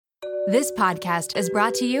This podcast is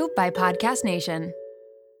brought to you by Podcast Nation.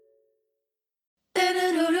 And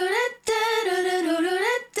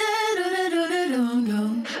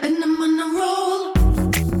I'm on a roll.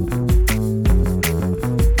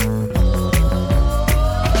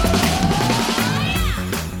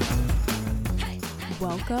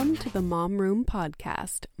 Welcome to the Mom Room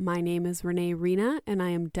Podcast. My name is Renee Reina, and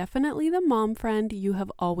I am definitely the mom friend you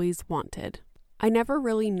have always wanted. I never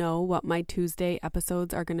really know what my Tuesday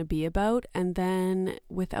episodes are going to be about, and then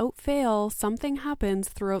without fail, something happens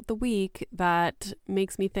throughout the week that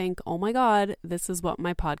makes me think, oh my God, this is what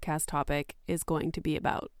my podcast topic is going to be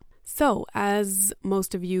about. So, as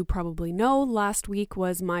most of you probably know, last week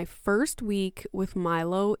was my first week with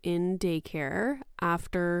Milo in daycare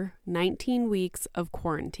after 19 weeks of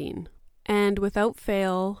quarantine. And without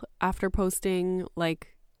fail, after posting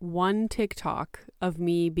one TikTok of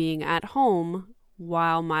me being at home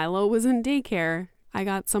while Milo was in daycare, I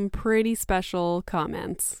got some pretty special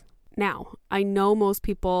comments. Now, I know most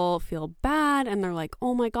people feel bad and they're like,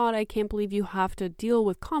 oh my God, I can't believe you have to deal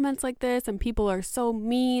with comments like this and people are so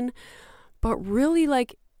mean. But really,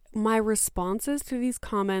 my responses to these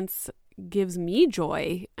comments gives me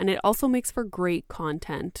joy, and it also makes for great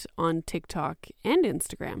content on TikTok and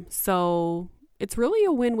Instagram. So it's really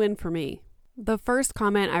a win-win for me. The first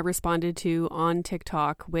comment I responded to on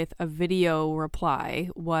TikTok with a video reply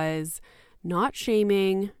was, not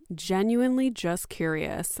shaming, genuinely just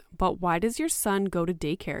curious, but why does your son go to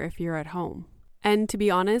daycare if you're at home? And to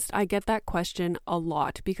be honest, I get that question a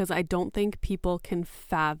lot because I don't think people can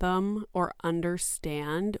fathom or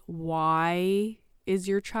understand why is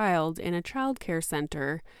your child in a childcare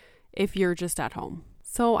center if you're just at home.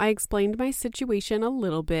 So I explained my situation a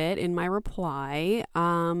little bit in my reply,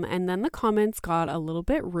 and then the comments got a little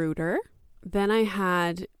bit ruder. Then I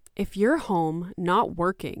had, if you're home, not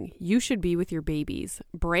working, you should be with your babies.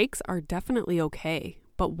 Breaks are definitely okay,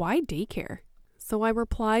 but why daycare? So I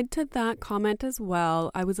replied to that comment as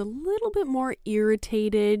well. I was a little bit more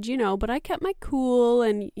irritated, but I kept my cool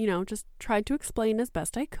and, just tried to explain as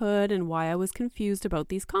best I could and why I was confused about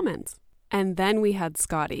these comments. And then we had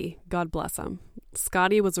Scotty, God bless him.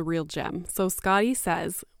 Scotty was a real gem. So Scotty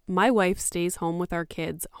says, my wife stays home with our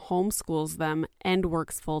kids, homeschools them, and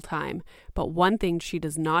works full time. But one thing she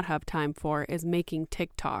does not have time for is making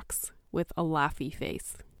TikToks with a laughy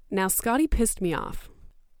face. Now, Scotty pissed me off.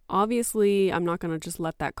 Obviously, I'm not going to just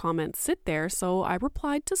let that comment sit there. So I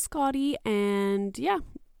replied to Scotty and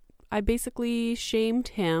I basically shamed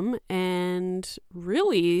him. And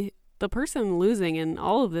really, the person losing in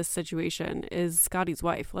all of this situation is Scotty's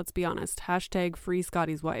wife. Let's be honest. # free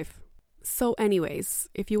Scotty's wife. So anyways,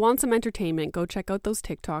 if you want some entertainment, go check out those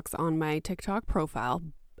TikToks on my TikTok profile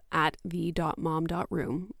at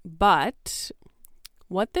the.mom.room. But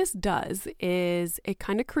what this does is it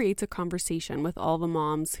kind of creates a conversation with all the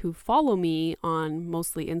moms who follow me on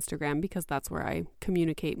mostly Instagram because that's where I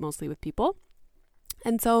communicate mostly with people.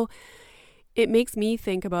 And so it makes me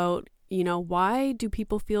think about, why do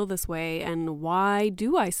people feel this way and why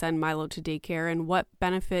do I send Milo to daycare and what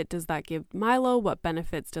benefit does that give Milo? What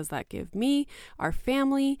benefits does that give me, our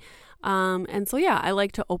family? And so, I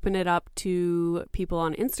like to open it up to people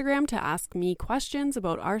on Instagram to ask me questions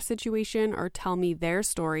about our situation or tell me their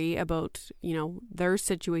story about, their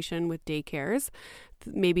situation with daycares,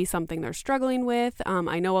 maybe something they're struggling with.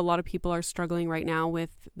 I know a lot of people are struggling right now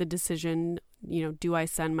with the decision, do I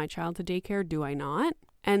send my child to daycare? Do I not?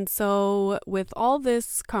 And so with all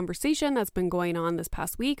this conversation that's been going on this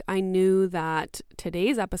past week, I knew that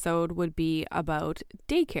today's episode would be about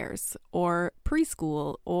daycares or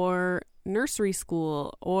preschool or nursery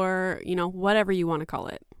school or, whatever you want to call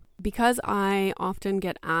it. Because I often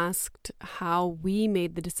get asked how we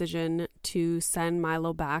made the decision to send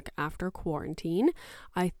Milo back after quarantine,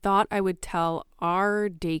 I thought I would tell our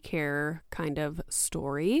daycare kind of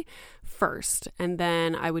story first, and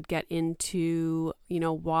then I would get into,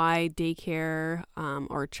 why daycare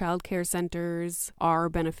or childcare centers are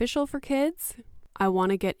beneficial for kids. I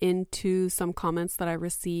want to get into some comments that I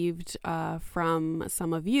received from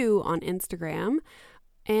some of you on Instagram.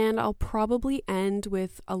 And I'll probably end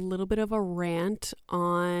with a little bit of a rant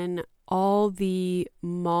on all the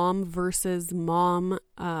mom versus mom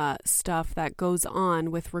stuff that goes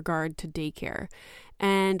on with regard to daycare.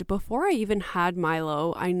 And before I even had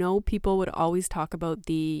Milo, I know people would always talk about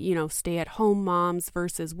the, stay-at-home moms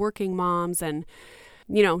versus working moms and,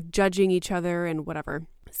 judging each other and whatever.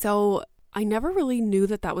 So I never really knew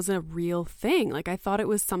that that was a real thing. I thought it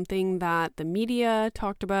was something that the media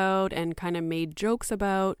talked about and kind of made jokes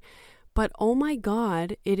about. But oh my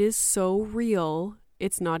God, it is so real.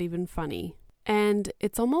 It's not even funny. And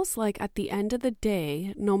it's almost like at the end of the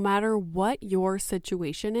day, no matter what your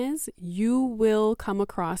situation is, you will come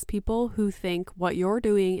across people who think what you're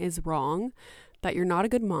doing is wrong, that you're not a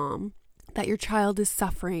good mom, that your child is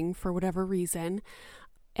suffering for whatever reason.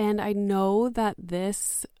 And I know that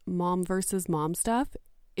this mom versus mom stuff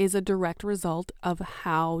is a direct result of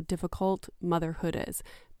how difficult motherhood is.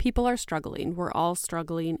 People are struggling. We're all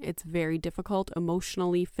struggling. It's very difficult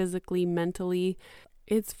emotionally, physically, mentally.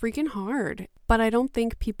 It's freaking hard. But I don't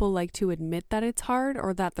think people like to admit that it's hard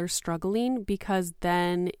or that they're struggling, because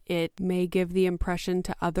then it may give the impression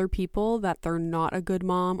to other people that they're not a good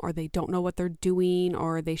mom, or they don't know what they're doing,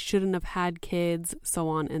 or they shouldn't have had kids, so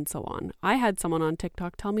on and so on. I had someone on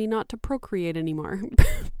TikTok tell me not to procreate anymore.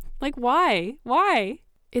 Like, why? Why?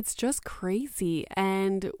 It's just crazy.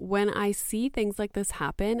 And when I see things like this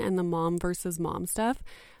happen and the mom versus mom stuff,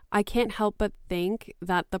 I can't help but think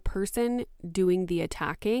that the person doing the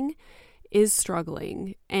attacking is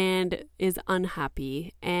struggling and is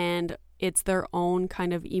unhappy, and it's their own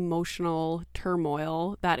kind of emotional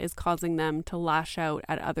turmoil that is causing them to lash out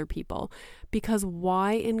at other people. Because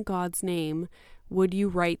why in God's name would you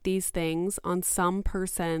write these things on some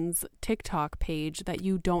person's TikTok page that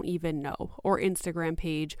you don't even know, or Instagram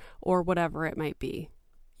page, or whatever it might be?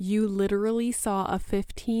 You literally saw a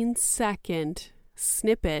 15-second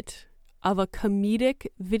snippet of a comedic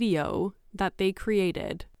video that they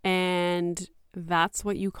created, and that's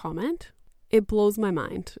what you comment? It blows my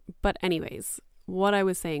mind. But anyways, what I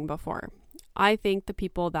was saying before, I think the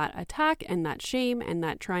people that attack and that shame and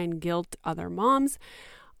that try and guilt other moms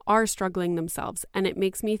are struggling themselves. And it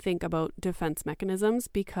makes me think about defense mechanisms,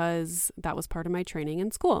 because that was part of my training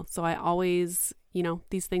in school. So I always,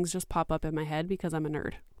 these things just pop up in my head because I'm a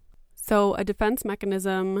nerd. So a defense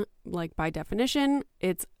mechanism, like by definition,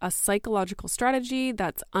 it's a psychological strategy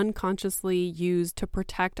that's unconsciously used to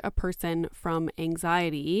protect a person from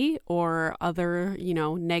anxiety or other,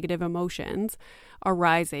 negative emotions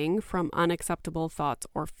arising from unacceptable thoughts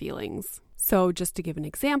or feelings. So just to give an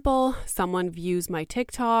example, someone views my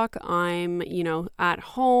TikTok, I'm, at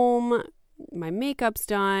home, my makeup's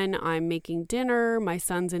done, I'm making dinner, my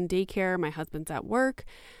son's in daycare, my husband's at work.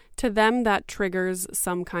 To them, that triggers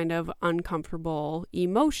some kind of uncomfortable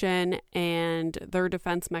emotion, and their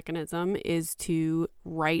defense mechanism is to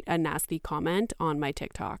write a nasty comment on my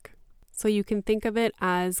TikTok. So you can think of it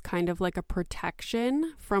as kind of like a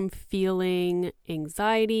protection from feeling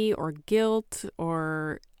anxiety or guilt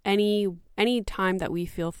or any time that we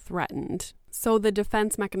feel threatened. So the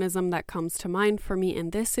defense mechanism that comes to mind for me in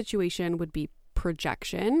this situation would be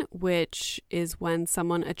projection, which is when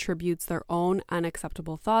someone attributes their own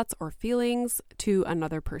unacceptable thoughts or feelings to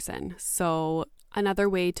another person. So another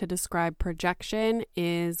way to describe projection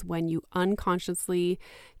is when you unconsciously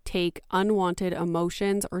take unwanted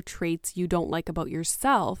emotions or traits you don't like about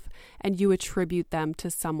yourself and you attribute them to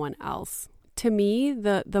someone else. To me,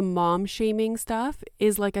 the mom shaming stuff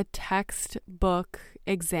is like a textbook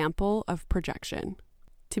example of projection.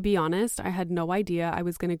 To be honest, I had no idea I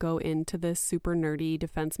was going to go into this super nerdy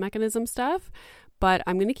defense mechanism stuff, but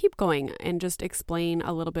I'm going to keep going and just explain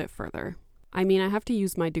a little bit further. I mean, I have to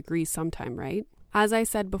use my degree sometime, right? As I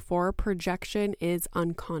said before, projection is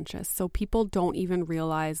unconscious, so people don't even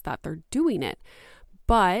realize that they're doing it.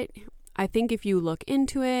 But I think if you look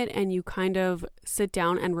into it and you kind of sit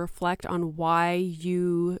down and reflect on why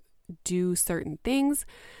you do certain things,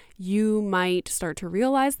 you might start to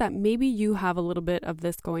realize that maybe you have a little bit of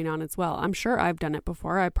this going on as well. I'm sure I've done it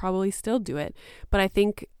before. I probably still do it, but I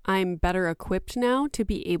think I'm better equipped now to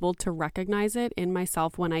be able to recognize it in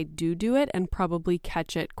myself when I do it and probably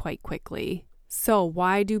catch it quite quickly. So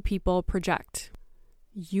why do people project?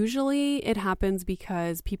 Usually it happens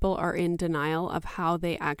because people are in denial of how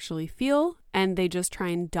they actually feel, and they just try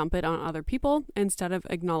and dump it on other people instead of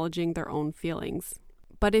acknowledging their own feelings.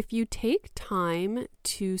 But if you take time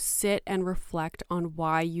to sit and reflect on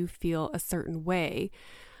why you feel a certain way,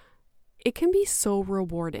 it can be so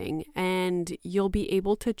rewarding, and you'll be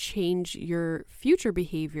able to change your future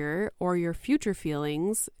behavior or your future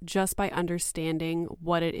feelings just by understanding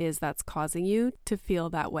what it is that's causing you to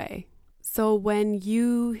feel that way. So when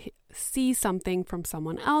you see something from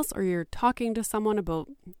someone else, or you're talking to someone about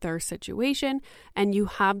their situation and you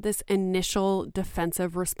have this initial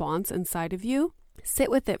defensive response inside of you,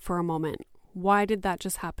 sit with it for a moment. Why did that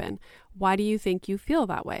just happen? Why do you think you feel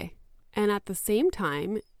that way? And at the same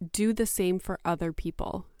time, do the same for other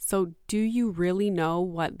people. So do you really know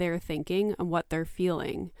what they're thinking and what they're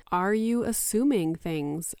feeling? Are you assuming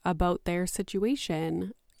things about their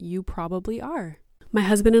situation? You probably are. My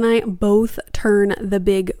husband and I both turn the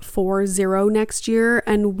big 40 next year,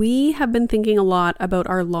 and we have been thinking a lot about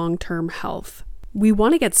our long-term health. We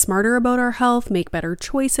want to get smarter about our health, make better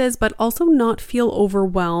choices, but also not feel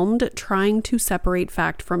overwhelmed trying to separate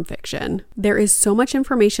fact from fiction. There is so much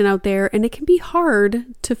information out there, and it can be hard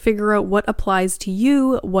to figure out what applies to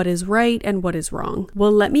you, what is right, and what is wrong.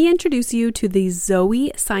 Well, let me introduce you to the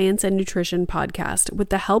Zoe Science and Nutrition podcast. With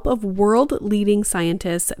the help of world-leading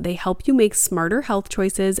scientists, they help you make smarter health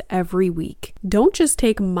choices every week. Don't just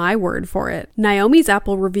take my word for it. Naomi's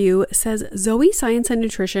Apple review says Zoe Science and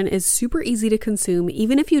Nutrition is super easy to consume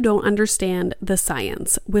even if you don't understand the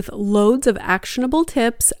science, with loads of actionable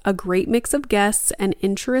tips, a great mix of guests, and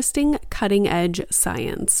interesting cutting-edge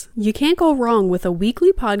science. You can't go wrong with a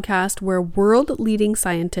weekly podcast where world-leading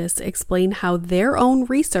scientists explain how their own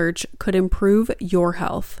research could improve your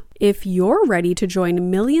health. If you're ready to join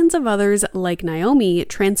millions of others like Naomi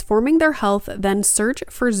transforming their health, then search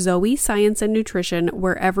for Zoe Science and Nutrition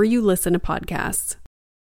wherever you listen to podcasts.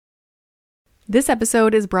 This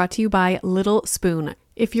episode is brought to you by Little Spoon.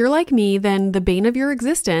 If you're like me, then the bane of your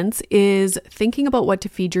existence is thinking about what to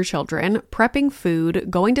feed your children, prepping food,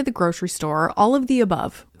 going to the grocery store, all of the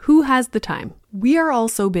above. Who has the time? We are all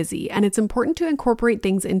so busy, and it's important to incorporate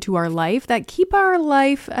things into our life that keep our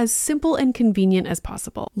life as simple and convenient as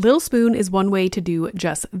possible. Little Spoon is one way to do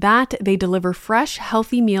just that. They deliver fresh,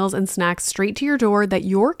 healthy meals and snacks straight to your door that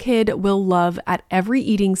your kid will love at every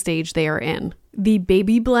eating stage they are in. The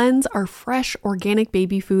baby blends are fresh, organic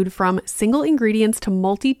baby food from single ingredients to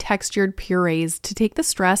multi-textured purees to take the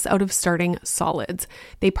stress out of starting solids.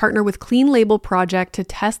 They partner with Clean Label Project to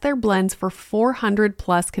test their blends for 400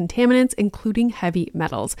 plus contaminants, including heavy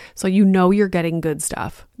metals, so you know you're getting good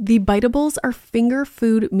stuff. The Biteables are finger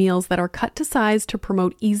food meals that are cut to size to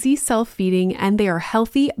promote easy self-feeding, and they are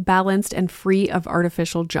healthy, balanced, and free of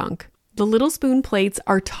artificial junk. The Little Spoon plates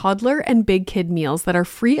are toddler and big kid meals that are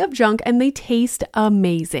free of junk, and they taste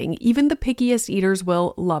amazing. Even the pickiest eaters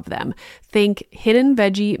will love them. Think hidden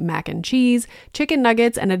veggie mac and cheese, chicken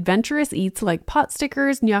nuggets, and adventurous eats like pot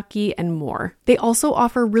stickers, gnocchi, and more. They also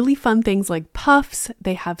offer really fun things like puffs.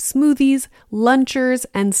 They have smoothies, lunchers,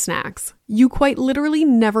 and snacks. You quite literally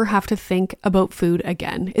never have to think about food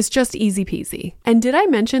again. It's just easy peasy. And did I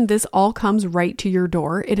mention this all comes right to your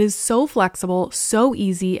door? It is so flexible, so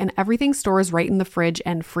easy, and everything stores right in the fridge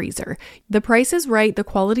and freezer. The price is right, the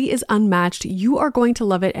quality is unmatched. You are going to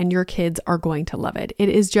love it, and your kids are going to love it. It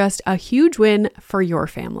is just a huge win for your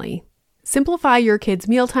family. Simplify your kids'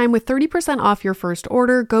 mealtime with 30% off your first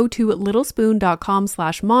order. Go to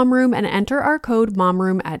littlespoon.com/momroom and enter our code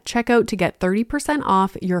momroom at checkout to get 30%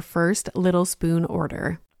 off your first Little Spoon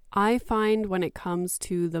order. I find when it comes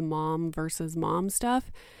to the mom versus mom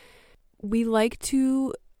stuff, we like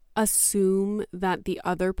to assume that the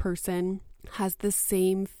other person has the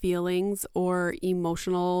same feelings or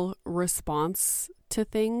emotional response to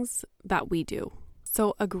things that we do.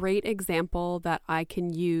 So a great example that I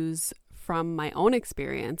can use from my own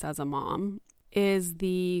experience as a mom is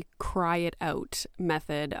the cry it out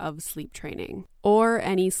method of sleep training, or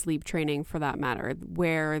any sleep training for that matter,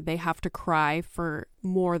 where they have to cry for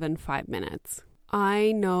more than 5 minutes.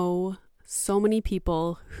 I know so many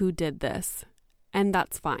people who did this, and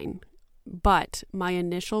that's fine. But my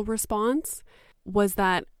initial response was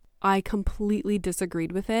that I completely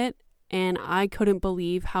disagreed with it, and I couldn't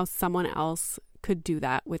believe how someone else could do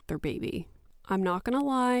that with their baby. I'm not gonna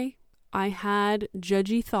lie, I had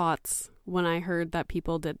judgy thoughts when I heard that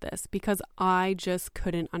people did this because I just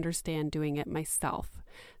couldn't understand doing it myself.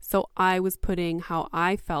 So I was putting how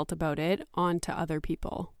I felt about it onto other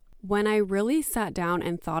people. When I really sat down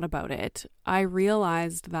and thought about it, I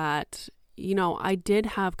realized that, I did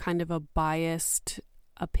have kind of a biased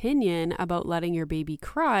opinion about letting your baby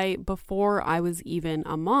cry before I was even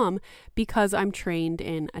a mom because I'm trained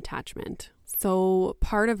in attachment. So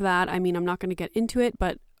part of that, I'm not going to get into it,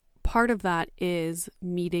 but part of that is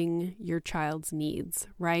meeting your child's needs,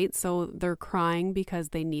 right? So they're crying because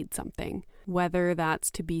they need something, whether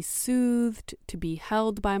that's to be soothed, to be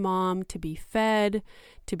held by mom, to be fed,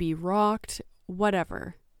 to be rocked,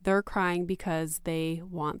 whatever. They're crying because they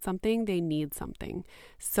want something, they need something.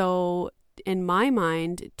 So in my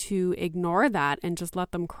mind, to ignore that and just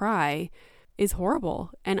let them cry is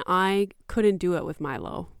horrible. And I couldn't do it with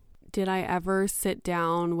Milo. Did I ever sit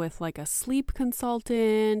down with like a sleep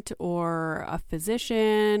consultant or a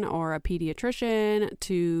physician or a pediatrician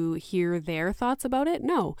to hear their thoughts about it?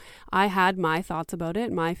 No, I had my thoughts about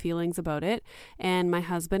it, my feelings about it. And my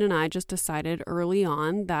husband and I just decided early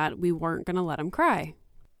on that we weren't going to let him cry.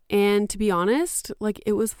 And to be honest, like,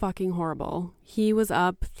 it was fucking horrible. He was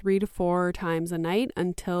up 3 to 4 times a night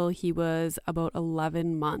until he was about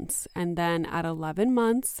 11 months. And then at 11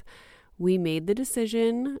 months, we made the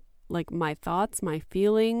decision, like, my thoughts, my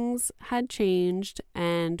feelings had changed,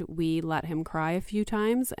 and we let him cry a few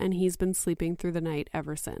times, and he's been sleeping through the night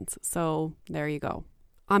ever since. So there you go.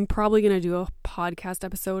 I'm probably going to do a podcast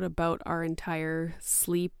episode about our entire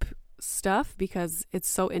sleep stuff because it's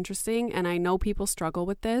so interesting, and I know people struggle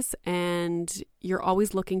with this, and you're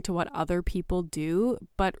always looking to what other people do,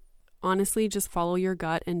 but honestly, just follow your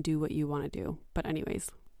gut and do what you want to do. But anyways,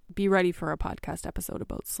 be ready for a podcast episode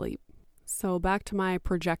about sleep. So back to my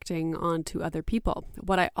projecting onto other people.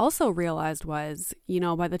 What I also realized was,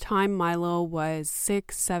 by the time Milo was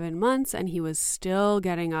 6-7 months and he was still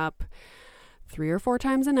getting up 3 or 4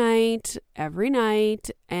 times a night, every night.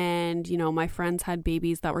 And, my friends had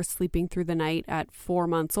babies that were sleeping through the night at 4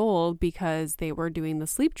 months old because they were doing the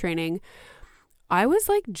sleep training. I was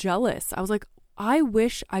like jealous. I was like, I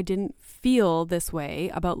wish I didn't feel this way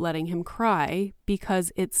about letting him cry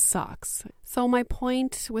because it sucks. So my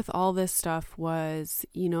point with all this stuff was,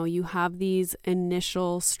 you have these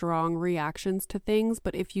initial strong reactions to things,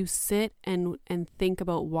 but if you sit and think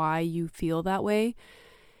about why you feel that way,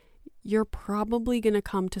 you're probably going to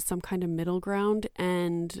come to some kind of middle ground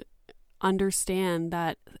and understand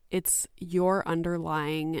that it's your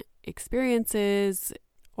underlying experiences,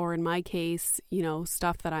 or in my case,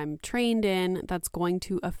 stuff that I'm trained in that's going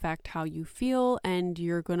to affect how you feel, and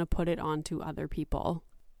you're going to put it onto other people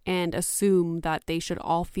and assume that they should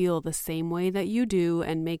all feel the same way that you do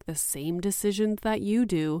and make the same decisions that you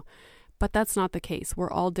do. But that's not the case. We're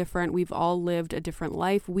all different. We've all lived a different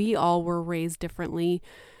life. We all were raised differently.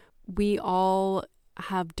 We all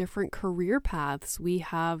have different career paths. We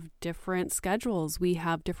have different schedules. We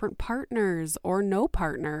have different partners or no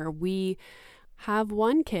partner. We have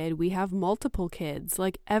one kid. We have multiple kids.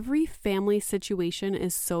 Like, every family situation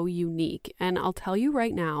is so unique. And I'll tell you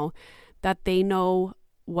right now that they know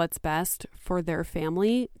what's best for their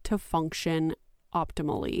family to function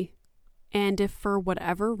optimally. And if for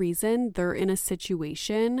whatever reason they're in a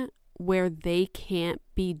situation where they can't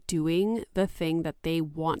be doing the thing that they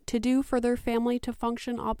want to do for their family to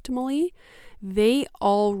function optimally, they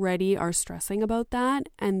already are stressing about that,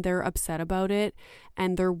 and they're upset about it,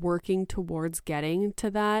 and they're working towards getting to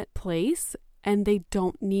that place, and they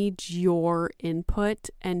don't need your input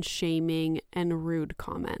and shaming and rude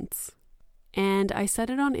comments. And I said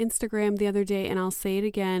it on Instagram the other day, and I'll say it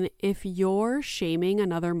again. If you're shaming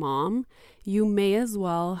another mom, you may as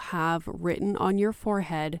well have written on your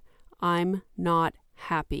forehead, "I'm not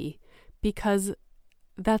happy," because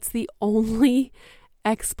that's the only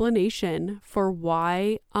explanation for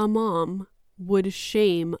why a mom would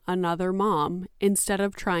shame another mom instead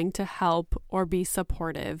of trying to help or be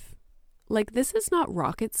supportive. Like, this is not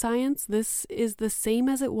rocket science. This is the same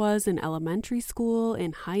as it was in elementary school,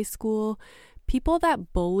 in high school. People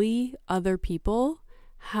that bully other people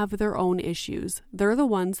have their own issues. They're the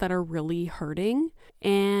ones that are really hurting,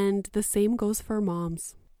 and the same goes for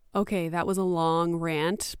moms. Okay, that was a long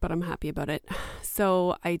rant, but I'm happy about it.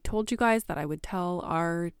 So I told you guys that I would tell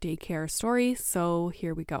our daycare story, so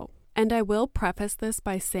here we go. And I will preface this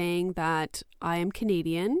by saying that I am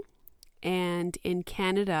Canadian, and in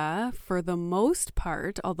Canada, for the most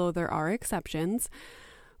part, although there are exceptions,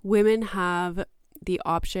 women have the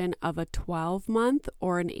option of a 12-month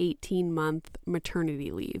or an 18-month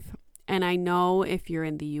maternity leave. And I know if you're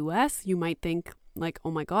in the US, you might think like,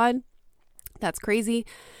 oh my God, that's crazy.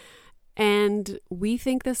 And we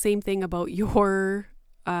think the same thing about your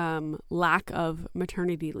lack of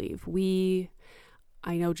maternity leave.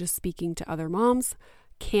 I know, just speaking to other moms,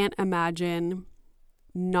 can't imagine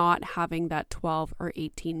not having that 12 or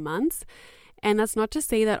 18 months. And that's not to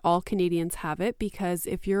say that all Canadians have it, because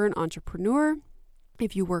if you're an entrepreneur,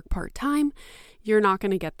 if you work part-time, you're not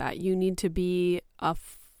going to get that. You need to be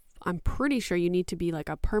I'm pretty sure you need to be like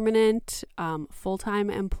a permanent full-time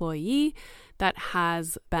employee that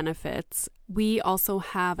has benefits. We also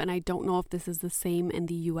have, and I don't know if this is the same in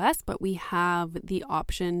the US, but we have the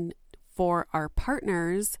option for our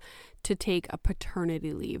partners to take a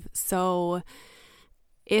paternity leave. So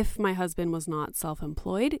if my husband was not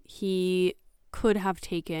self-employed, he could have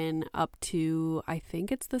taken up to, I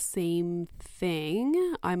think it's the same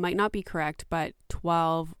thing, I might not be correct, but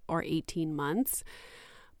 12 or 18 months.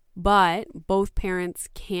 But both parents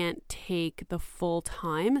can't take the full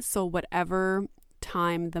time. So whatever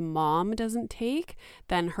time the mom doesn't take,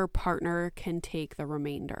 then her partner can take the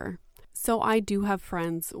remainder. So I do have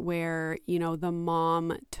friends where, the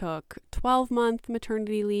mom took 12-month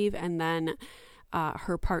maternity leave, and then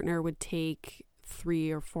her partner would take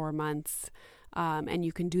 3 or 4 months. And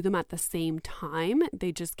you can do them at the same time.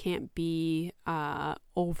 They just can't be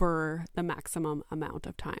over the maximum amount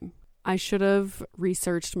of time. I should have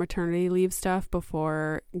researched maternity leave stuff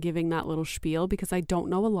before giving that little spiel because I don't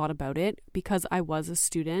know a lot about it because I was a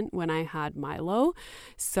student when I had Milo.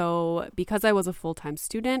 So because I was a full-time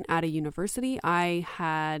student at a university, I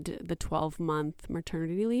had the 12-month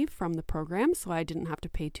maternity leave from the program, so I didn't have to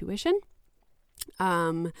pay tuition.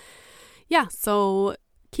 So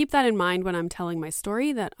keep that in mind when I'm telling my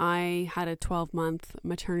story that I had a 12-month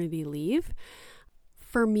maternity leave.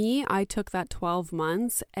 For me, I took that 12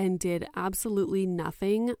 months and did absolutely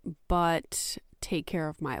nothing but take care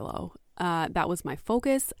of Milo. That was my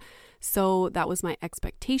focus. So that was my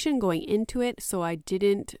expectation going into it. So I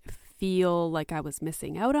didn't feel like I was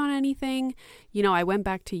missing out on anything. You know, I went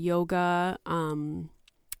back to yoga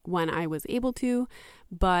when I was able to.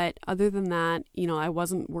 But other than that, you know, I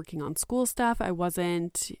wasn't working on school stuff. I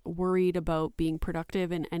wasn't worried about being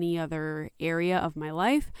productive in any other area of my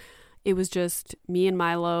life. It was just me and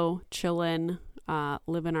Milo chilling,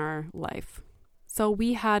 living our life. So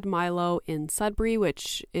we had Milo in Sudbury,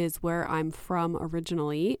 which is where I'm from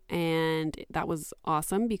originally. And that was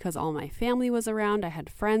awesome because all my family was around. I had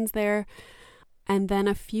friends there. And then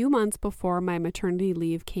a few months before my maternity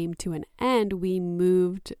leave came to an end, we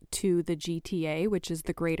moved to the GTA, which is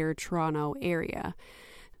the Greater Toronto area.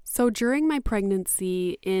 So during my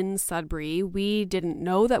pregnancy in Sudbury, we didn't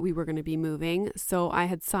know that we were going to be moving. So I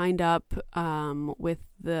had signed up with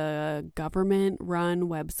the government-run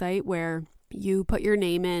website where you put your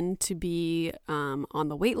name in to be on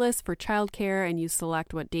the wait list for childcare and you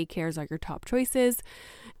select what daycares are your top choices.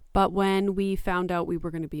 But when we found out we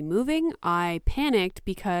were going to be moving, I panicked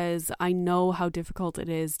because I know how difficult it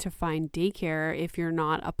is to find daycare if you're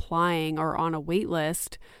not applying or on a wait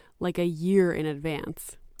list like a year in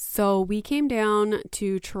advance. So we came down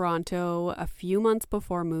to Toronto a few months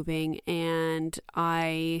before moving, and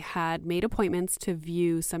I had made appointments to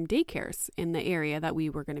view some daycares in the area that we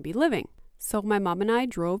were going to be living. So my mom and I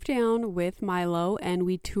drove down with Milo and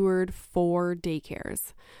we toured 4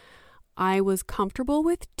 daycares. I was comfortable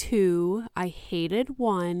with 2, I hated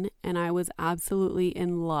 1, and I was absolutely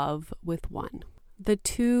in love with 1. The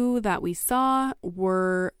 2 that we saw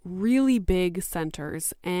were really big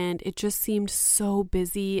centers, and it just seemed so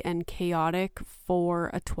busy and chaotic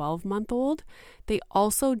for a 12-month-old. They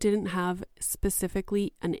also didn't have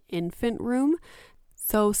specifically an infant room.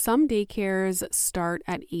 So some daycares start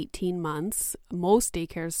at 18 months. Most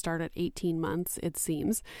daycares start at 18 months, it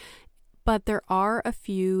seems. But there are a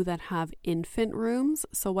few that have infant rooms.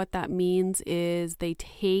 So what that means is they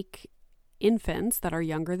take infants that are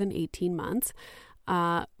younger than 18 months.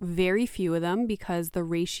 Very few of them because the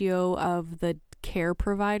ratio of the care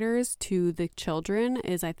providers to the children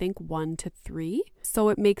is, I think, 1 to 3. So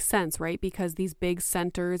it makes sense, right? Because these big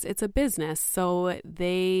centers, it's a business. So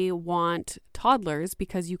they want toddlers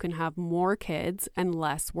because you can have more kids and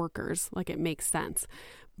less workers. Like, it makes sense.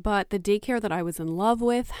 But the daycare that I was in love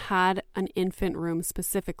with had an infant room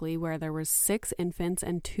specifically where there was 6 infants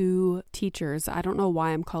and 2 teachers. I don't know why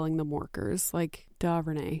I'm calling them workers. Like, duh,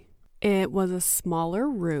 Renee. It was a smaller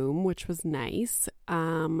room, which was nice.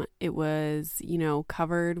 It was,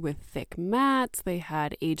 covered with thick mats. They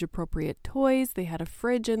had age-appropriate toys. They had a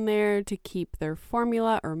fridge in there to keep their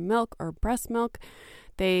formula or milk or breast milk.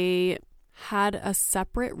 They had a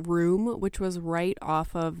separate room, which was right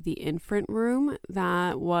off of the infant room.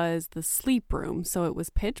 That was the sleep room. So it was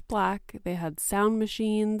pitch black. They had sound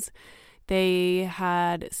machines. They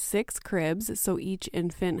had 6 cribs, so each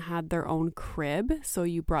infant had their own crib. So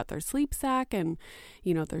you brought their sleep sack and,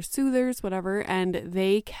 their soothers, whatever, and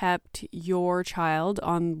they kept your child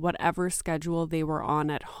on whatever schedule they were on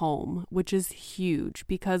at home, which is huge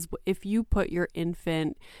because if you put your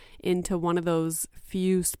infant into one of those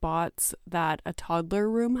few spots that a toddler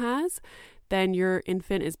room has, then your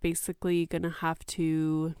infant is basically going to have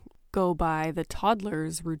to go by the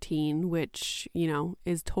toddler's routine, which,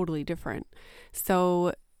 is totally different.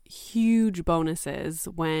 So huge bonuses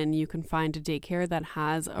when you can find a daycare that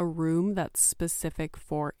has a room that's specific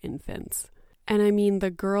for infants. And I mean,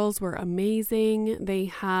 the girls were amazing. They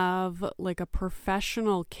have like a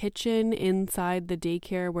professional kitchen inside the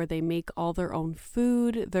daycare where they make all their own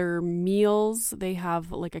food, their meals. They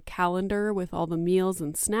have like a calendar with all the meals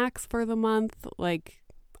and snacks for the month. Like,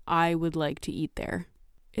 I would like to eat there.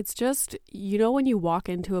 It's just, when you walk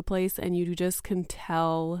into a place and you just can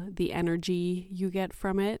tell the energy you get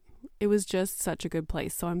from it. it was just such a good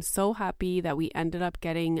place. So I'm so happy that we ended up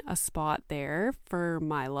getting a spot there for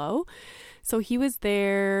Milo. So he was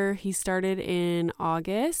there, he started in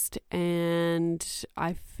August, and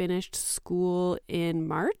I finished school in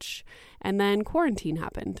March, and then quarantine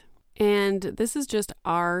happened. And this is just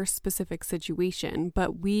our specific situation,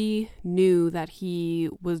 but we knew that he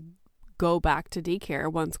would go back to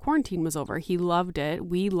daycare once quarantine was over. He loved it.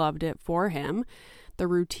 We loved it for him. The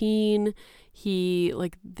routine,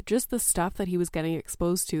 just the stuff that he was getting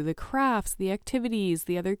exposed to, the crafts, the activities,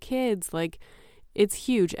 the other kids, it's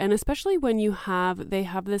huge. And especially when they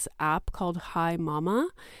have this app called Hi Mama,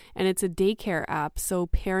 and it's a daycare app. So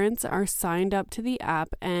parents are signed up to the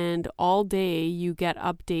app, and all day you get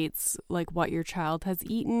updates like what your child has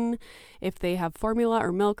eaten, if they have formula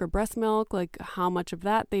or milk or breast milk, like how much of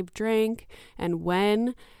that they've drank and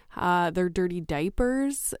when, their dirty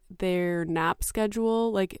diapers, their nap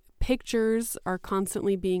schedule, pictures are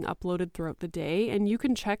constantly being uploaded throughout the day, and you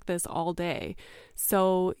can check this all day.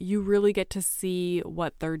 So you really get to see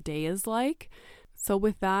what their day is like. So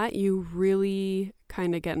with that, you really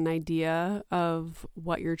kind of get an idea of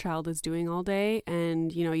what your child is doing all day.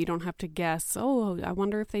 And, you don't have to guess, oh, I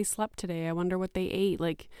wonder if they slept today. I wonder what they ate.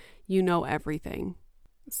 Everything.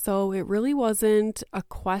 So it really wasn't a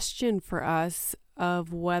question for us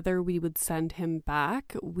of whether we would send him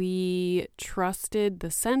back. We trusted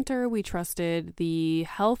the center, we trusted the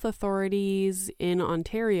health authorities in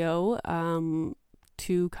Ontario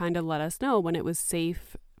to kind of let us know when it was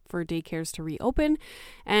safe for daycares to reopen,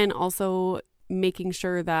 and also making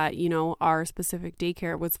sure that, our specific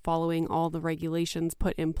daycare was following all the regulations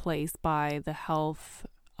put in place by the health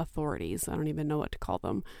authorities. I don't even know what to call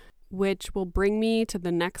them. Which will bring me to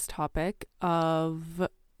the next topic of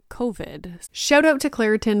COVID. Shout out to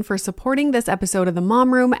Claritin for supporting this episode of the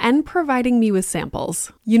Mom Room and providing me with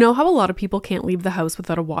samples. You know how a lot of people can't leave the house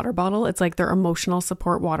without a water bottle? It's like their emotional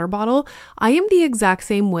support water bottle. I am the exact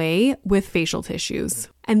same way with facial tissues.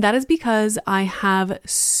 And that is because I have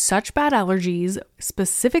such bad allergies,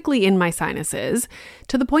 specifically in my sinuses,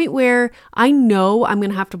 to the point where I know I'm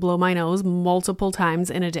going to have to blow my nose multiple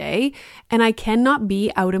times in a day, and I cannot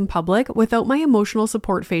be out in public without my emotional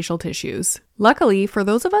support facial tissues. Luckily, for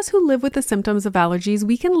those of us who live with the symptoms of allergies,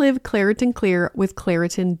 we can live Claritin Clear with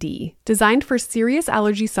Claritin D. Designed for serious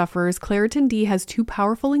allergy sufferers, Claritin D has 2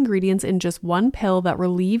 powerful ingredients in just one pill that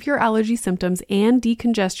relieve your allergy symptoms and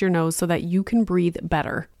decongest your nose so that you can breathe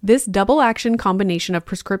better. This double action combination of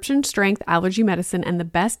prescription strength allergy medicine and the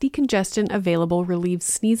best decongestant available relieves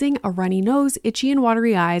sneezing, a runny nose, itchy and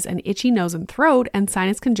watery eyes, an itchy nose and throat, and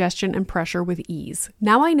sinus congestion and pressure with ease.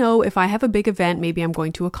 Now I know if I have a big event, maybe I'm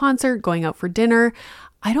going to a concert, going out for dinner,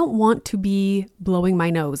 I don't want to be blowing my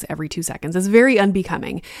nose every 2 seconds. It's very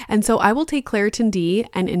unbecoming. And so I will take Claritin D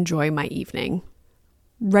and enjoy my evening.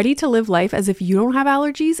 Ready to live life as if you don't have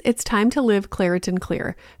allergies? It's time to live Claritin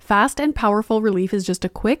Clear. Fast and powerful relief is just a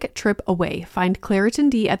quick trip away. Find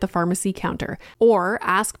Claritin D at the pharmacy counter or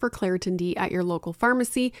ask for Claritin D at your local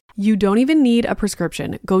pharmacy. You don't even need a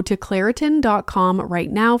prescription. Go to Claritin.com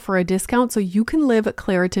right now for a discount so you can live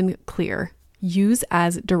Claritin Clear. Use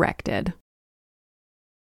as directed.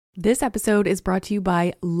 This episode is brought to you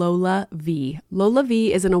by Lola V. Lola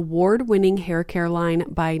V is an award-winning hair care line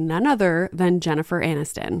by none other than Jennifer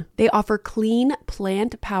Aniston. They offer clean,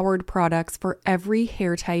 plant-powered products for every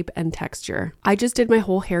hair type and texture. I just did my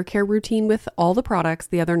whole hair care routine with all the products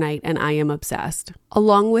the other night, and I am obsessed.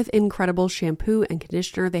 Along with incredible shampoo and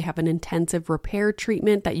conditioner, they have an intensive repair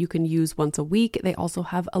treatment that you can use once a week. They also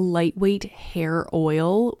have a lightweight hair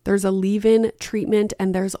oil. There's a leave-in treatment,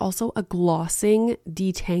 and there's also a glossing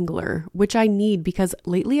detangler, which I need because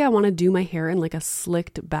lately I want to do my hair in like a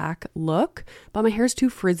slicked back look, but my hair's too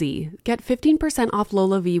frizzy. Get 15% off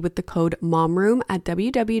Lola V with the code MOMROOM at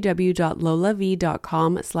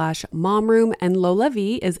www.lolav.com/momroom, and Lola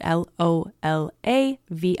V is LOLAVIE.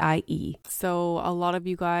 So a lot of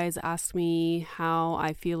you guys asked me how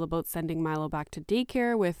I feel about sending Milo back to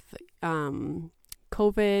daycare with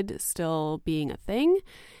COVID still being a thing.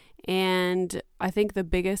 And I think the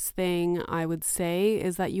biggest thing I would say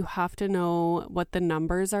is that you have to know what the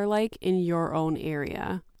numbers are like in your own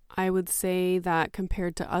area. I would say that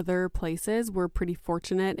compared to other places, we're pretty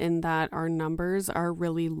fortunate in that our numbers are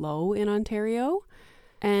really low in Ontario.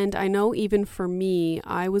 And I know even for me,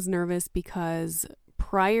 I was nervous because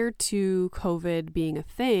prior to COVID being a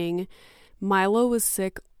thing, Milo was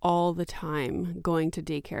sick all the time going to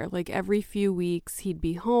daycare. Like every few weeks he'd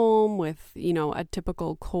be home with, a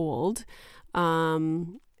typical cold.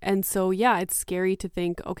 And so, yeah, it's scary to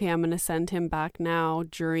think, okay, I'm going to send him back now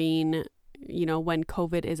during, when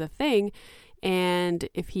COVID is a thing. And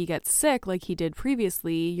if he gets sick like he did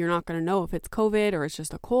previously, you're not going to know if it's COVID or it's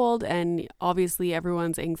just a cold. And obviously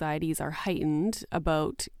everyone's anxieties are heightened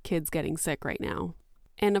about kids getting sick right now.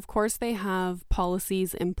 And of course, they have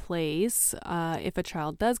policies in place. If a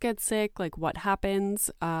child does get sick, like what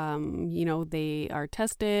happens, they are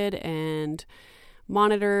tested and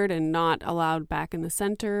monitored and not allowed back in the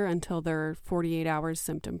center until they're 48 hours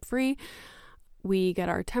symptom free. We get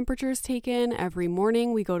our temperatures taken every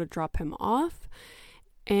morning. We go to drop him off.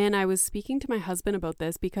 And I was speaking to my husband about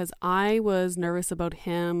this because I was nervous about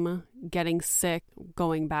him getting sick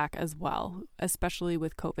going back as well, especially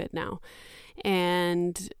with COVID now.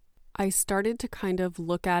 And I started to kind of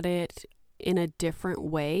look at it in a different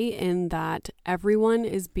way, in that everyone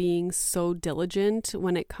is being so diligent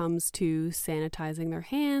when it comes to sanitizing their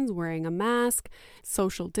hands, wearing a mask,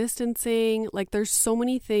 social distancing. Like there's so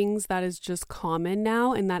many things that is just common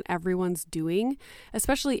now and that everyone's doing,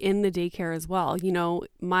 especially in the daycare as well. You know,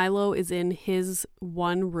 Milo is in his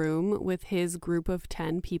one room with his group of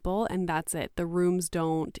 10 people and that's it. The rooms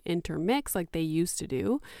don't intermix like they used to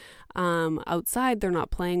do. Outside, they're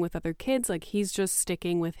not playing with other kids. Like he's just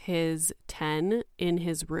sticking with his 10 in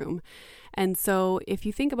his room. And so if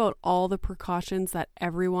you think about all the precautions that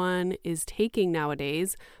everyone is taking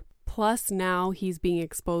nowadays, plus now he's being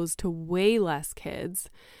exposed to way less kids,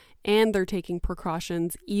 and they're taking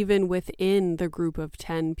precautions even within the group of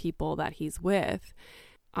 10 people that he's with,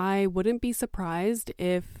 I wouldn't be surprised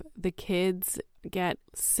if the kids get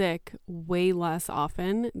sick way less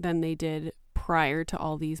often than they did prior to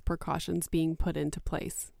all these precautions being put into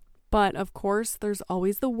place. But of course, there's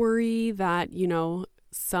always the worry that,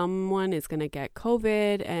 someone is going to get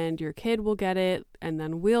COVID and your kid will get it and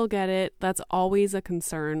then we'll get it. That's always a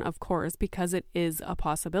concern, of course, because it is a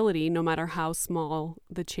possibility no matter how small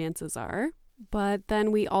the chances are. But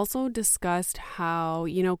then we also discussed how,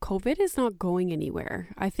 COVID is not going anywhere.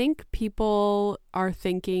 I think people are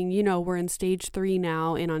thinking, we're in stage 3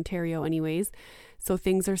 now in Ontario anyways. So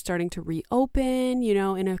things are starting to reopen,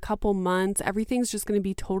 in a couple months, everything's just going to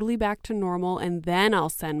be totally back to normal and then I'll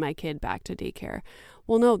send my kid back to daycare.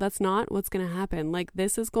 Well, no, that's not what's going to happen. Like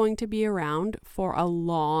this is going to be around for a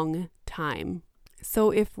long time.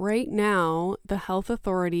 So if right now the health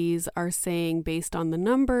authorities are saying based on the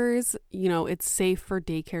numbers, it's safe for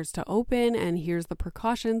daycares to open and here's the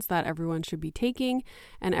precautions that everyone should be taking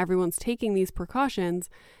and everyone's taking these precautions,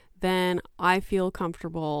 then I feel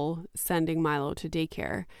comfortable sending Milo to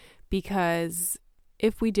daycare, because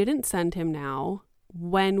if we didn't send him now,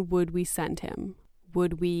 when would we send him?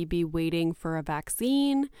 Would we be waiting for a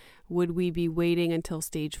vaccine? Would we be waiting until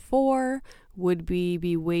stage 4? Would we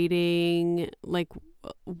be waiting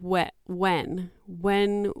when?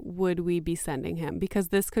 When would we be sending him? Because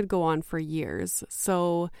this could go on for years.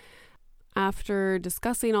 So after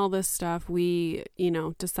discussing all this stuff, we,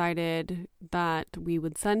 decided that we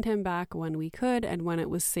would send him back when we could and when it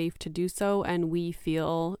was safe to do so, and we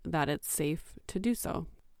feel that it's safe to do so.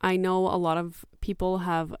 I know a lot of people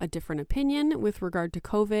have a different opinion with regard to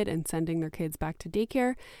COVID and sending their kids back to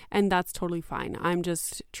daycare, and that's totally fine. I'm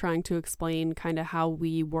just trying to explain kind of how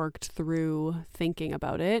we worked through thinking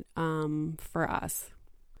about it for us.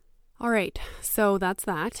 All right, so that's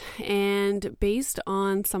that. And based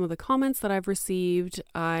on some of the comments that I've received,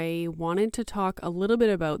 I wanted to talk a little bit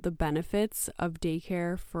about the benefits of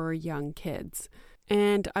daycare for young kids.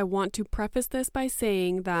 And I want to preface this by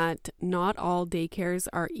saying that not all daycares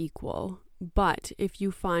are equal. But if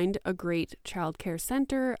you find a great childcare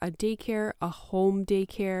center, a daycare, a home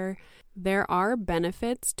daycare, there are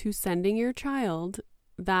benefits to sending your child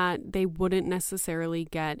that they wouldn't necessarily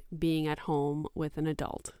get being at home with an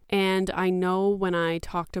adult. And I know when I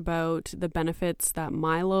talked about the benefits that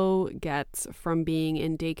Milo gets from being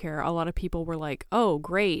in daycare, a lot of people were like, oh,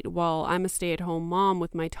 great. Well, I'm a stay-at-home mom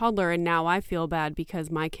with my toddler and now I feel bad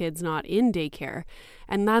because my kid's not in daycare.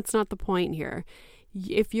 And that's not the point here.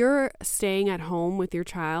 If you're staying at home with your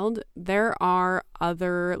child, there are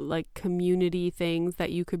other community things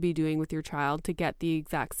that you could be doing with your child to get the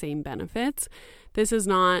exact same benefits. This is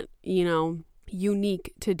not,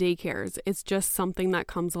 unique to daycares. It's just something that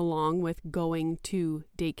comes along with going to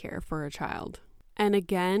daycare for a child. And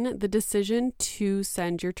again, the decision to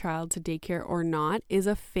send your child to daycare or not is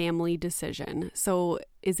a family decision. So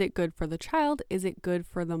is it good for the child? Is it good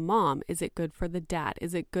for the mom? Is it good for the dad?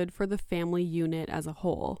 Is it good for the family unit as a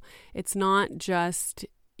whole? It's not just,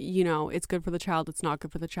 it's good for the child, it's not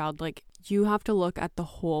good for the child. You have to look at the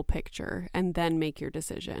whole picture and then make your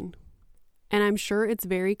decision. And I'm sure it's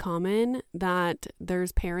very common that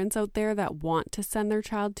there's parents out there that want to send their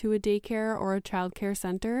child to a daycare or a childcare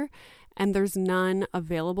center. and there's none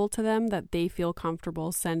available to them that they feel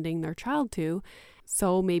comfortable sending their child to.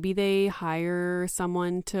 So maybe they hire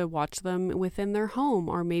someone to watch them within their home,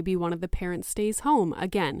 or maybe one of the parents stays home.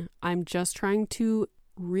 Again, I'm just trying to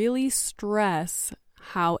really stress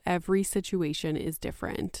how every situation is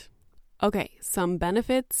different. Okay, some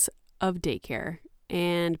benefits of daycare.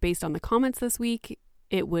 And based on the comments this week,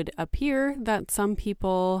 it would appear that some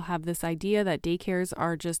people have this idea that daycares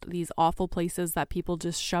are just these awful places that people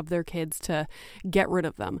just shove their kids to get rid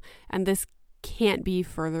of them. And this can't be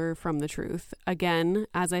further from the truth. Again,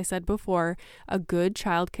 as I said before, a good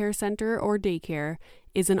childcare center or daycare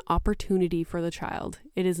is an opportunity for the child.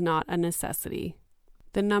 It is not a necessity.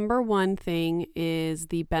 The number one thing is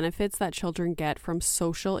the benefits that children get from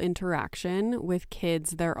social interaction with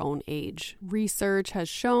kids their own age. Research has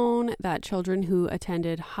shown that children who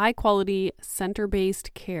attended high-quality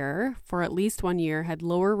center-based care for at least 1 year had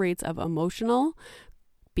lower rates of emotional,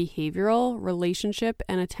 behavioral, relationship,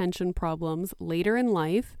 and attention problems later in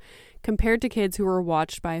life compared to kids who were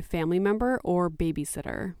watched by a family member or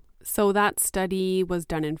babysitter. So that study was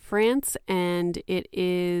done in France, and it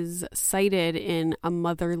is cited in a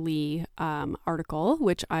Motherly article,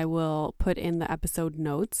 which I will put in the episode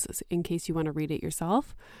notes in case you want to read it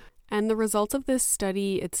yourself. And the results of this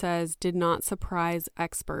study, it says, did not surprise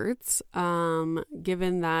experts,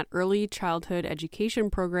 given that early childhood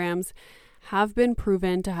education programs have been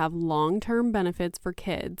proven to have long-term benefits for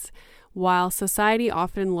kids. While society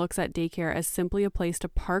often looks at daycare as simply a place to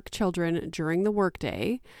park children during the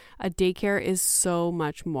workday, a daycare is so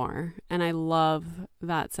much more. And I love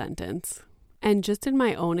that sentence. And just in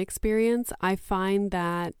my own experience, I find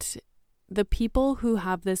that the people who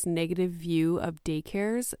have this negative view of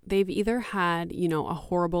daycares, they've either had, a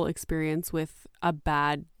horrible experience with a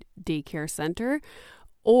bad daycare center,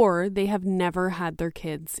 or they have never had their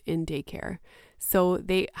kids in daycare. So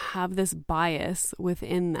they have this bias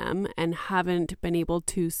within them and haven't been able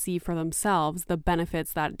to see for themselves the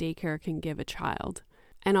benefits that daycare can give a child.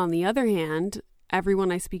 And on the other hand,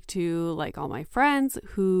 everyone I speak to, like all my friends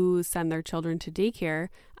who send their children to daycare,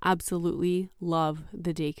 absolutely love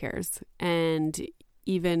the daycares and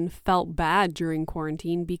even felt bad during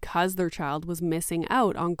quarantine because their child was missing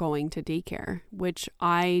out on going to daycare, which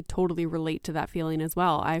I totally relate to that feeling as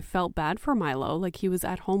well. I felt bad for Milo, like he was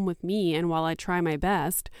at home with me, and while I try my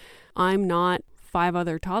best, I'm not 5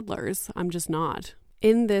 other toddlers. I'm just not.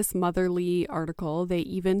 In this Motherly article, they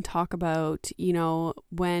even talk about,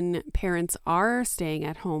 when parents are staying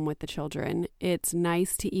at home with the children, it's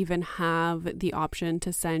nice to even have the option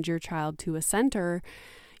to send your child to a center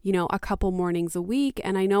a couple mornings a week.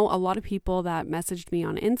 And I know a lot of people that messaged me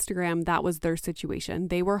on Instagram, that was their situation.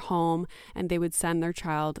 They were home and they would send their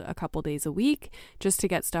child a couple days a week just to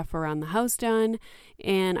get stuff around the house done.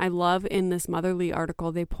 And I love in this Motherly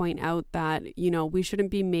article, they point out that, we shouldn't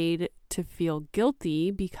be made to feel guilty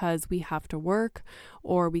because we have to work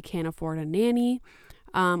or we can't afford a nanny.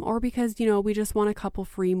 Or because, we just want a couple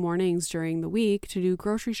free mornings during the week to do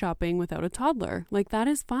grocery shopping without a toddler. Like, that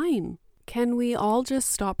is fine. Can we all just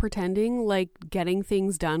stop pretending like getting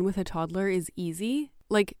things done with a toddler is easy?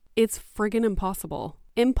 Like, it's friggin' impossible.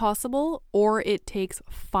 Impossible, or it takes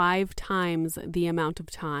 5 times the amount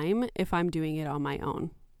of time if I'm doing it on my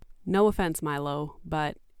own. No offense, Milo,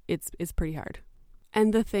 but it's pretty hard.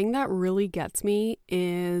 And the thing that really gets me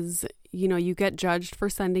is, you get judged for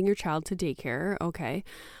sending your child to daycare. Okay.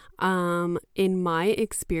 In my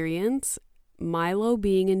experience, Milo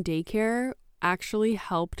being in daycare actually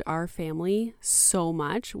helped our family so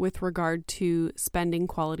much with regard to spending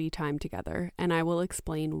quality time together, and I will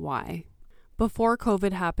explain why. Before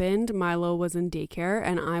COVID happened, Milo was in daycare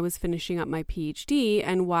and I was finishing up my PhD,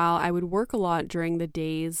 and while I would work a lot during the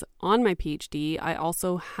days on my PhD, I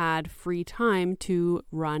also had free time to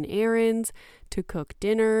run errands, to cook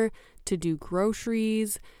dinner, to do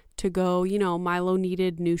groceries, to go, Milo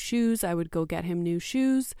needed new shoes, I would go get him new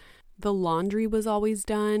shoes. The laundry was always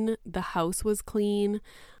done. The house was clean.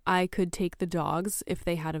 I could take the dogs if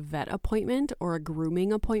they had a vet appointment or a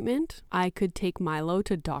grooming appointment. I could take Milo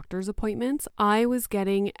to doctor's appointments. I was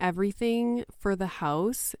getting everything for the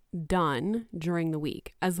house done during the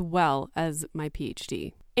week, as well as my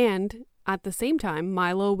PhD. And at the same time,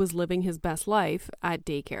 Milo was living his best life at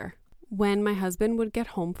daycare. When my husband would get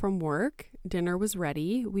home from work, dinner was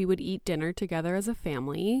ready, we would eat dinner together as a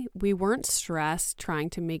family. We weren't stressed trying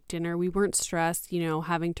to make dinner. We weren't stressed,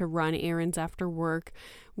 having to run errands after work.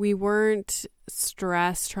 We weren't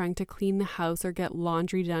stressed trying to clean the house or get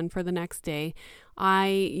laundry done for the next day.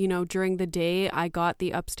 During the day, I got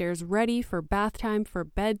the upstairs ready for bath time, for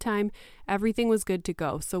bedtime. Everything was good to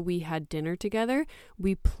go. So we had dinner together.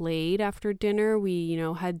 We played after dinner. We,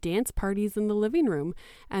 had dance parties in the living room.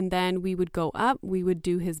 And then we would go up. We would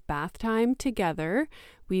do his bath time together.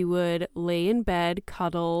 We would lay in bed,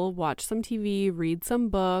 cuddle, watch some TV, read some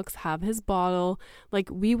books, have his bottle. Like,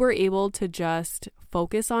 we were able to just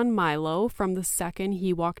focus on Milo from the second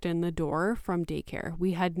he walked in the door from daycare.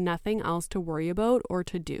 We had nothing else to worry about or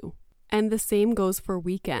to do. And the same goes for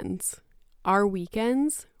weekends. Our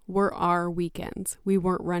weekends were our weekends. We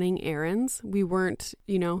weren't running errands. We weren't,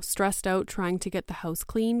 stressed out trying to get the house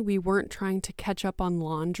clean. We weren't trying to catch up on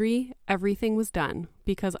laundry. Everything was done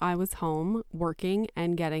because I was home working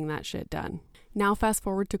and getting that shit done. Now fast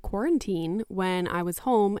forward to quarantine when I was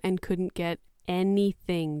home and couldn't get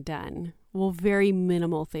anything done. Well, very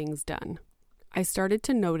minimal things done. I started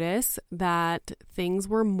to notice that things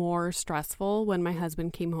were more stressful when my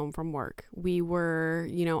husband came home from work. We were,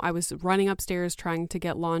 I was running upstairs trying to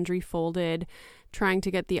get laundry folded, trying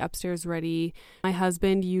to get the upstairs ready. My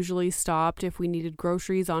husband usually stopped if we needed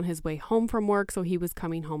groceries on his way home from work, so he was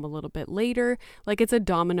coming home a little bit later. Like, it's a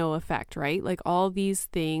domino effect, right? Like, all these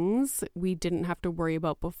things we didn't have to worry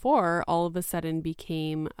about before all of a sudden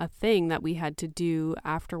became a thing that we had to do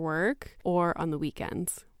after work or on the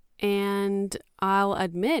weekends. And I'll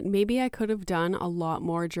admit, maybe I could have done a lot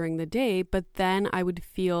more during the day, but then I would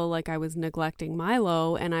feel like I was neglecting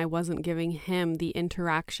Milo and I wasn't giving him the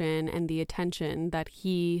interaction and the attention that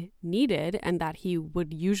he needed and that he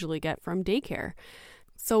would usually get from daycare.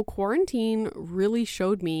 So quarantine really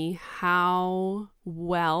showed me how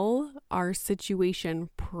well our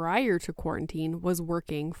situation prior to quarantine was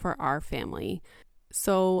working for our family.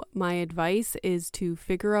 So my advice is to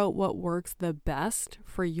figure out what works the best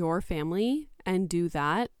for your family and do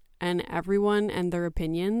that, and everyone and their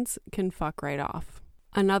opinions can fuck right off.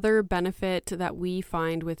 Another benefit that we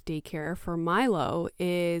find with daycare for Milo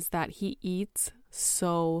is that he eats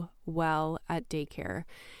so well at daycare.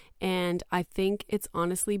 And I think it's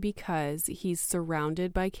honestly because he's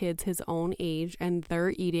surrounded by kids his own age and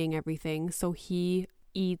they're eating everything, so he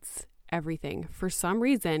eats everything. For some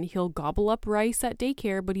reason, he'll gobble up rice at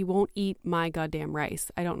daycare, but he won't eat my goddamn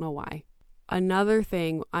rice. I don't know why. Another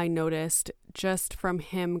thing I noticed just from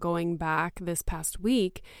him going back this past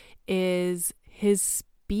week is his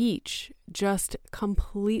speech just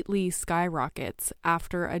completely skyrockets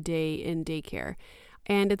after a day in daycare.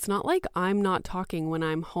 And it's not like I'm not talking when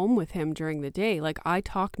I'm home with him during the day. Like, I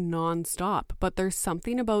talk nonstop, but there's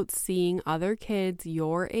something about seeing other kids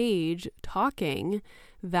your age talking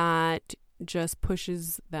that just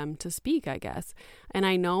pushes them to speak, I guess. And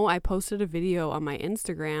I know I posted a video on my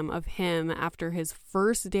Instagram of him after his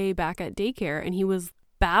first day back at daycare, and he was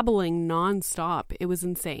babbling nonstop. It was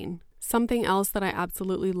insane. Something else that I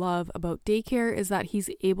absolutely love about daycare is that he's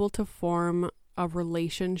able to form a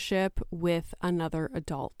relationship with another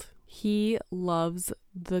adult. He loves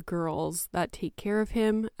the girls that take care of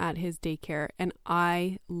him at his daycare, and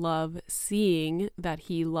I love seeing that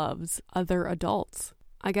he loves other adults.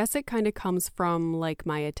 I guess it kind of comes from like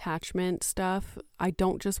my attachment stuff. I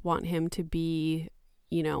don't just want him to be,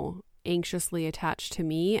 anxiously attached to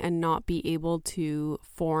me and not be able to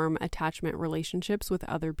form attachment relationships with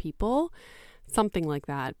other people. Something like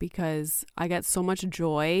that, because I get so much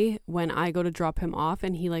joy when I go to drop him off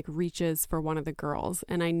and he reaches for one of the girls.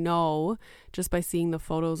 And I know just by seeing the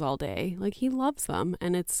photos all day, he loves them,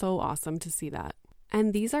 and it's so awesome to see that.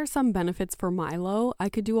 And these are some benefits for Milo. I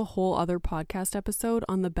could do a whole other podcast episode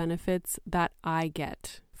on the benefits that I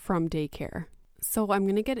get from daycare. So I'm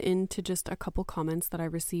going to get into just a couple comments that I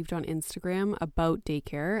received on Instagram about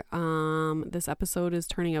daycare. This episode is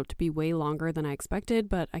turning out to be way longer than I expected,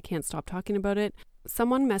 but I can't stop talking about it.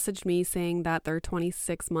 Someone messaged me saying that their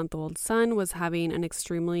 26-month-old son was having an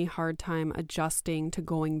extremely hard time adjusting to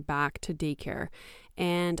going back to daycare.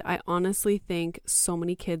 And I honestly think so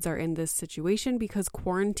many kids are in this situation because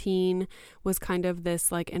quarantine was kind of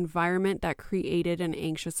this environment that created an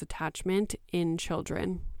anxious attachment in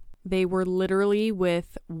children. They were literally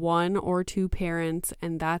with one or two parents,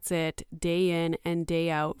 and that's it, day in and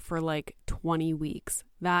day out for 20 weeks.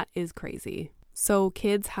 That is crazy. So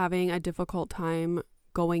kids having a difficult time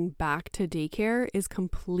going back to daycare is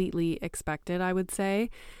completely expected, I would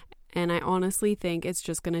say. And I honestly think it's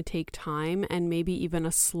just going to take time and maybe even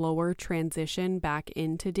a slower transition back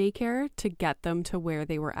into daycare to get them to where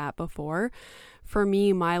they were at before. For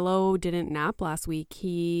me, Milo didn't nap last week.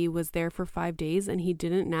 He was there for 5 days and he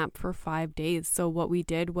didn't nap for 5 days. So what we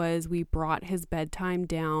did was we brought his bedtime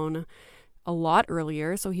down a lot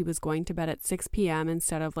earlier. So he was going to bed at 6 p.m.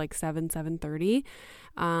 instead of like 7:30.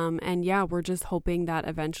 And yeah, we're just hoping that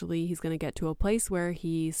eventually he's going to get to a place where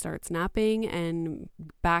he starts napping and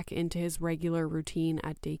back into his regular routine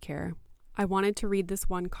at daycare. I wanted to read this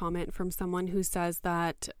one comment from someone who says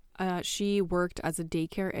that she worked as a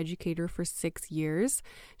daycare educator for 6 years.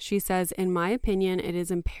 She says, in my opinion, it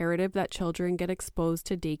is imperative that children get exposed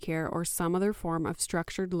to daycare or some other form of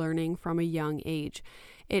structured learning from a young age.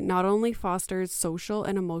 It not only fosters social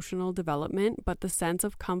and emotional development, but the sense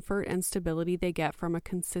of comfort and stability they get from a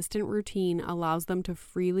consistent routine allows them to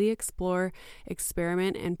freely explore,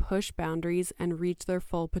 experiment, and push boundaries and reach their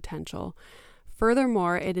full potential.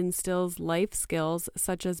 Furthermore, it instills life skills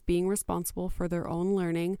such as being responsible for their own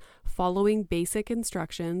learning, following basic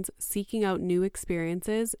instructions, seeking out new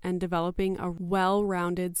experiences, and developing a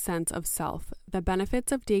well-rounded sense of self. The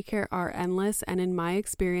benefits of daycare are endless, and in my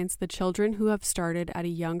experience, the children who have started at a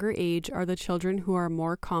younger age are the children who are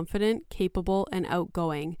more confident, capable, and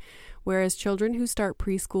outgoing, whereas children who start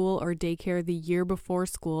preschool or daycare the year before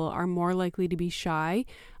school are more likely to be shy,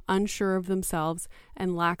 unsure of themselves,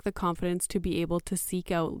 and lack the confidence to be able to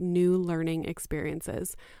seek out new learning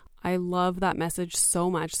experiences. I love that message so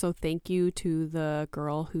much, so thank you to the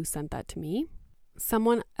girl who sent that to me.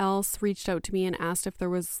 Someone else reached out to me and asked if there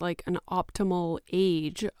was like an optimal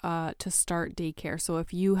age to start daycare. So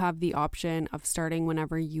if you have the option of starting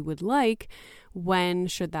whenever you would like, when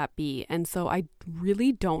should that be? And so I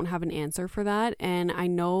really don't have an answer for that. And I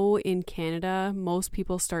know in Canada, most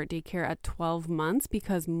people start daycare at 12 months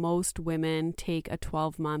because most women take a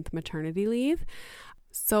 12-month maternity leave.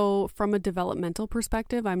 So from a developmental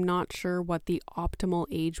perspective, I'm not sure what the optimal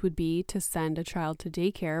age would be to send a child to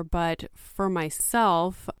daycare, but for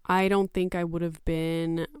myself, I don't think I would have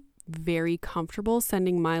been very comfortable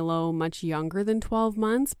sending Milo much younger than 12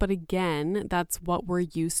 months. But again, that's what we're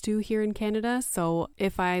used to here in Canada. So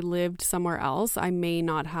if I lived somewhere else, I may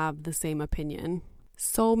not have the same opinion.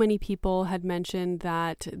 So many people had mentioned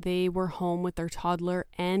that they were home with their toddler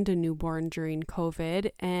and a newborn during COVID,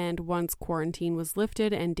 and once quarantine was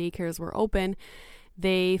lifted and daycares were open,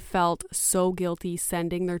 they felt so guilty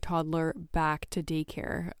sending their toddler back to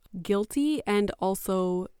daycare. Guilty and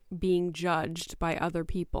also being judged by other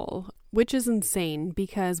people, which is insane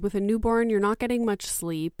because with a newborn, you're not getting much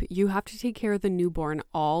sleep. You have to take care of the newborn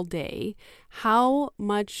all day. How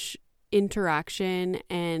much interaction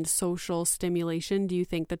and social stimulation do you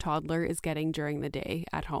think the toddler is getting during the day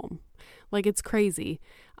at home? Like, it's crazy.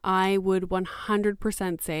 I would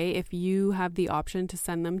 100% say if you have the option to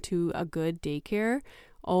send them to a good daycare,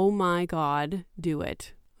 oh my God, do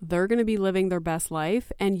it. They're going to be living their best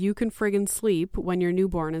life and you can friggin' sleep when your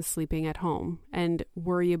newborn is sleeping at home and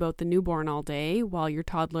worry about the newborn all day while your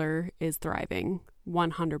toddler is thriving.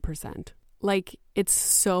 100%. Like, it's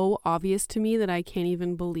so obvious to me that I can't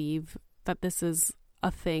even believe that this is a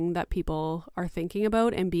thing that people are thinking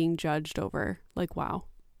about and being judged over. Like, wow.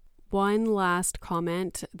 One last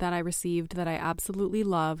comment that I received that I absolutely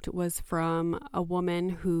loved was from a woman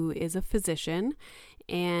who is a physician,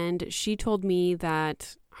 and she told me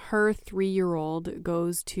that her 3-year-old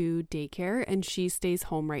goes to daycare and she stays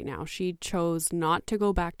home right now. She chose not to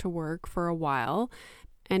go back to work for a while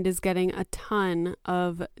and is getting a ton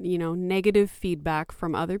of, negative feedback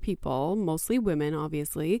from other people, mostly women,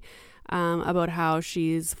 obviously, about how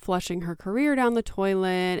she's flushing her career down the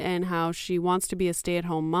toilet and how she wants to be a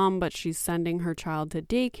stay-at-home mom, but she's sending her child to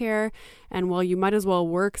daycare. And well, you might as well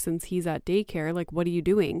work since he's at daycare. Like, what are you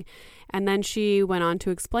doing? And then she went on to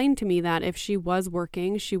explain to me that if she was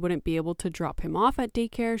working, she wouldn't be able to drop him off at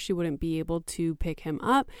daycare. She wouldn't be able to pick him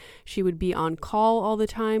up. She would be on call all the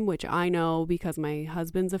time, which I know because my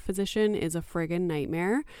husband's a physician is a friggin'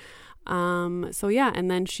 nightmare. So yeah,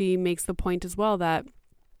 and then she makes the point as well that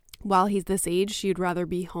while he's this age, she'd rather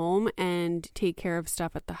be home and take care of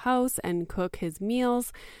stuff at the house and cook his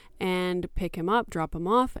meals and pick him up, drop him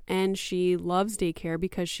off. And she loves daycare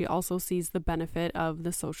because she also sees the benefit of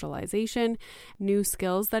the socialization, new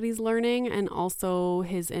skills that he's learning, and also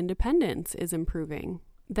his independence is improving.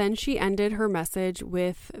 Then she ended her message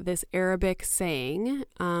with this Arabic saying.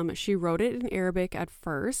 She wrote it in Arabic at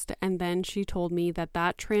first, and then she told me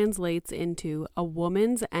that translates into a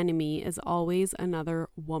woman's enemy is always another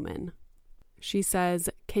woman. She says,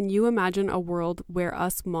 Can you imagine a world where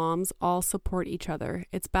us moms all support each other?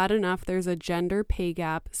 It's bad enough there's a gender pay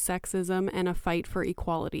gap, sexism, and a fight for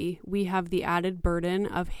equality. We have the added burden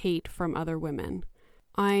of hate from other women.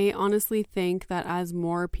 I honestly think that as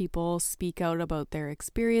more people speak out about their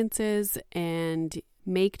experiences and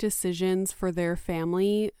make decisions for their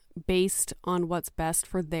family based on what's best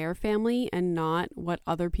for their family and not what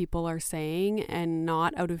other people are saying and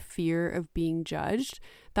not out of fear of being judged,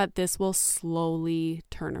 that this will slowly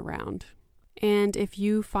turn around. And if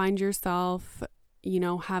you find yourself,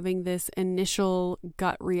 having this initial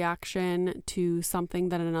gut reaction to something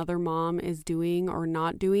that another mom is doing or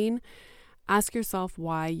not doing, ask yourself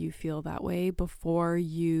why you feel that way before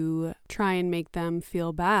you try and make them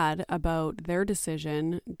feel bad about their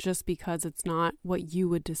decision just because it's not what you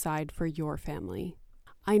would decide for your family.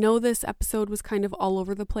 I know this episode was kind of all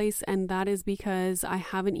over the place, and that is because I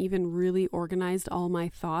haven't even really organized all my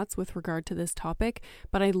thoughts with regard to this topic,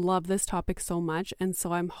 but I love this topic so much, and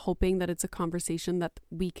so I'm hoping that it's a conversation that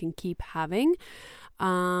we can keep having.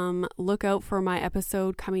 Look out for my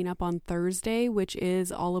episode coming up on Thursday, which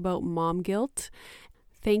is all about mom guilt.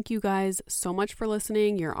 Thank you guys so much for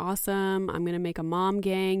listening. You're awesome. I'm going to make a mom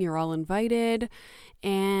gang. You're all invited.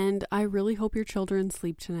 And I really hope your children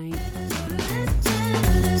sleep tonight.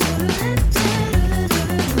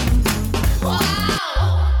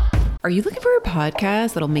 Are you looking for a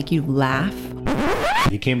podcast that'll make you laugh?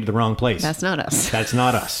 You came to the wrong place. That's not us. That's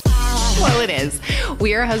not us. Well, it is.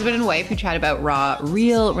 We are a husband and wife who chat about raw,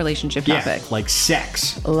 real relationship topics. Yeah, like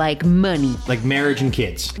sex. Like money. Like marriage and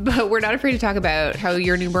kids. But we're not afraid to talk about how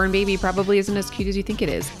your newborn baby probably isn't as cute as you think it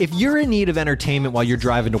is. If you're in need of entertainment while you're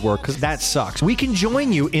driving to work, because that sucks, we can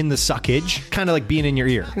join you in the suckage, kind of like being in your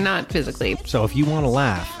ear. Not physically. So if you want to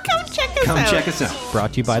laugh, Come check us out.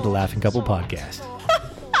 Brought to you by the Laughing Couple Podcast.